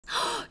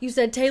You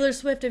said Taylor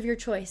Swift of your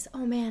choice.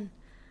 Oh man,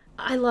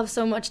 I love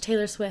so much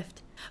Taylor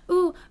Swift.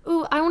 Ooh,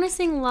 I want to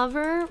sing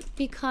Lover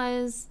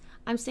because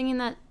I'm singing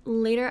that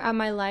later at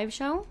my live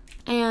show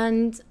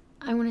and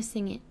I want to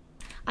sing it.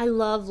 I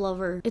love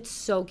Lover. It's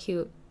so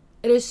cute.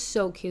 It is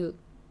so cute.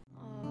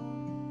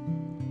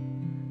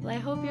 Well, I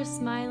hope you're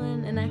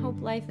smiling and I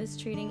hope life is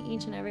treating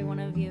each and every one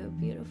of you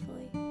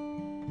beautifully.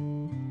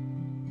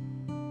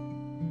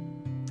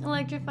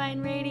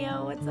 Electrifying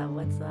Radio, what's up,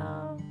 what's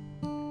up?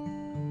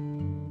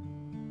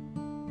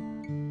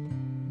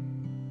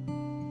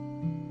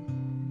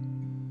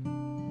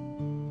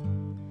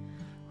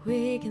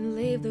 We can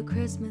leave the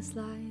Christmas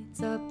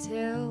lights up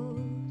till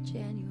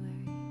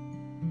January.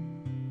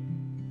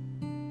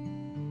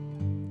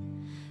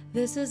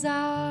 This is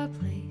our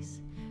place,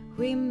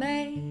 we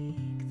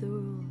make the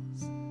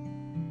rules.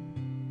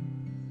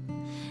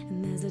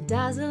 And there's a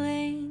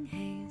dazzling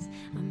haze,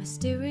 a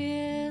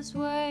mysterious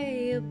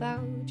way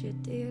about you,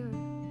 dear.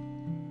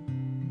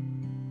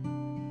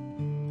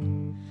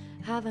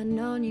 Have I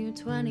known you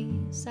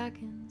 20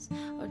 seconds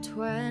or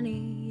 20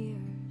 years?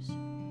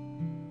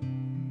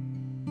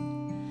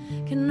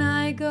 Can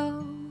I go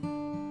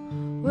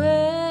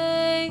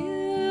where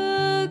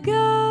you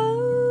go?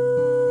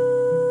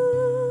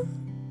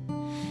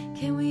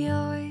 Can we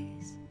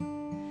always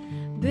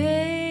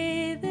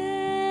be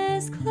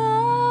this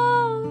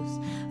close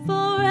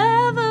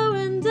forever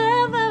and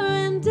ever?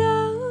 And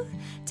oh,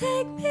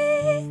 take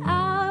me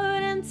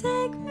out and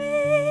take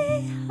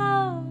me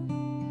home.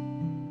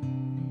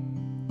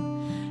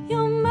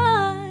 You're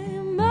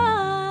mine,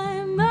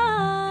 mine,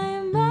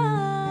 mine, mine.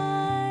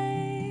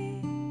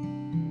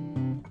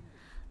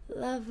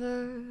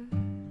 Lover.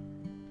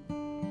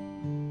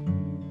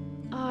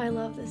 Oh, I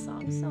love this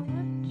song so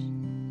much.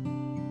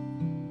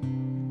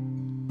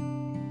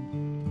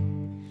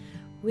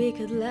 We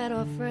could let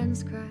our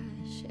friends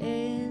crash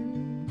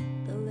in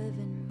the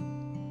living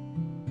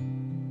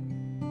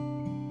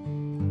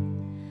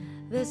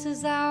room. This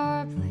is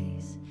our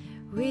place,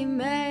 we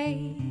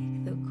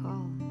make the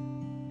call.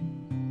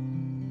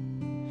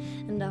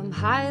 And I'm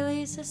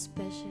highly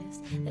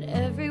suspicious that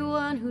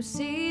everyone who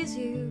sees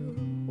you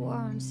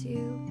wants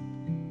you.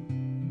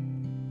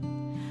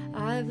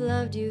 I've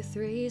loved you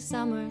 3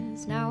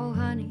 summers now,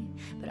 honey,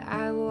 but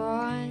I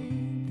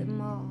want them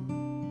all.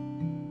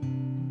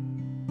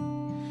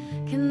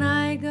 Can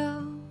I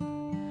go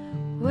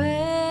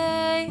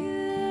where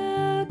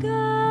you go?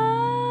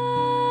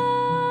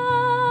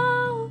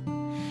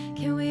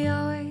 Can we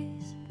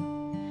always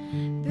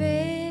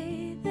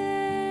be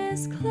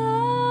this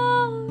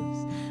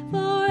close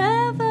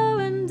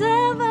forever and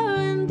ever?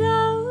 And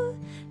oh,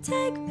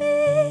 take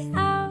me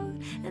out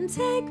and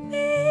take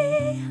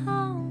me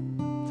home.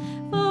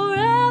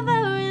 Forever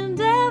and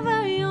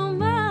ever, you're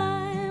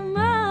mine,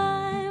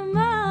 mine,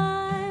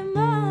 mine,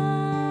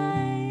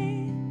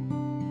 mine.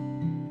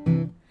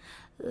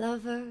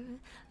 Lover,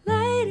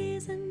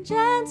 ladies and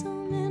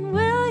gentlemen,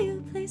 will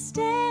you please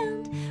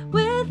stand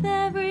with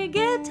every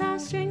guitar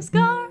string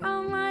scar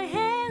on my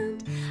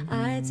hand?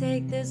 I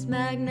take this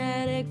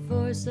magnetic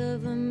force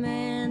of a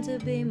man to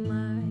be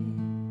mine.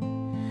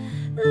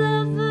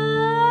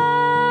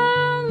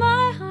 Lover,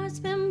 my heart's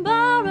been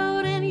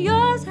borrowed and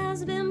yours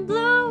has been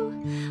blue.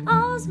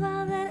 All's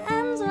well that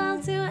ends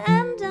well to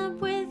end up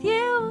with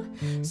you.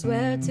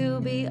 Swear to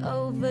be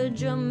over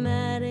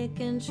dramatic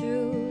and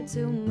true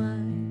to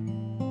mine.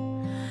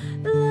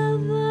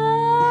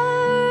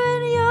 Lover,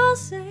 and you'll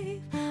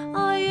save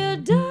all your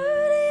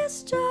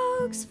dirtiest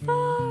jokes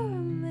for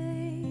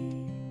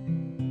me.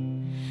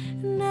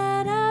 And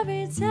at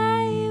every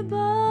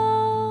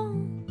table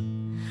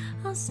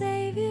I'll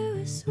save you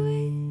a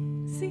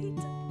sweet seat.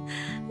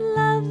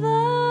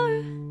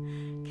 Lover,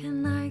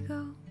 can I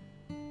go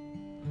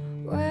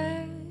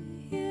where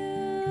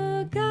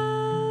you go?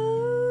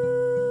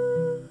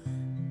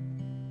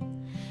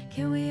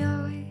 Can we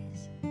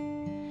always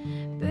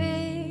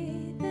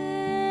be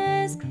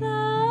this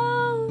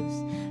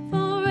close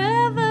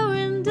forever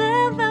and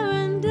ever?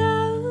 And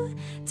oh,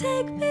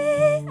 take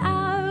me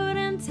out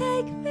and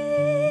take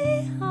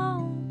me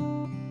home.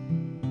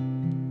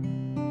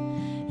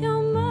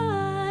 You're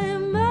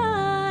mine,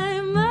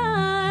 mine,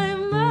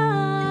 mine,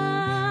 mine.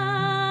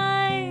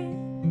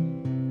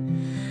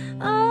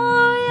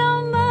 Oh,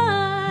 you're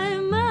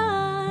mine,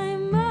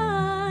 mine,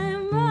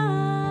 mine,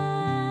 mine.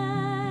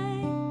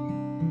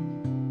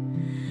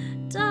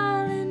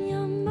 Darling,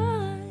 you're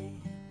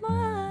mine,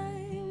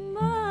 mine,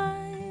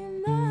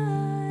 mine, mine.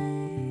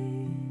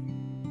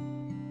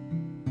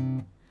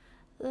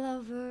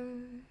 Lover.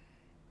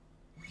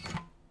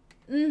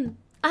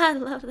 I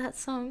love that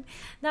song.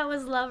 That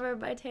was Lover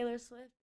by Taylor Swift.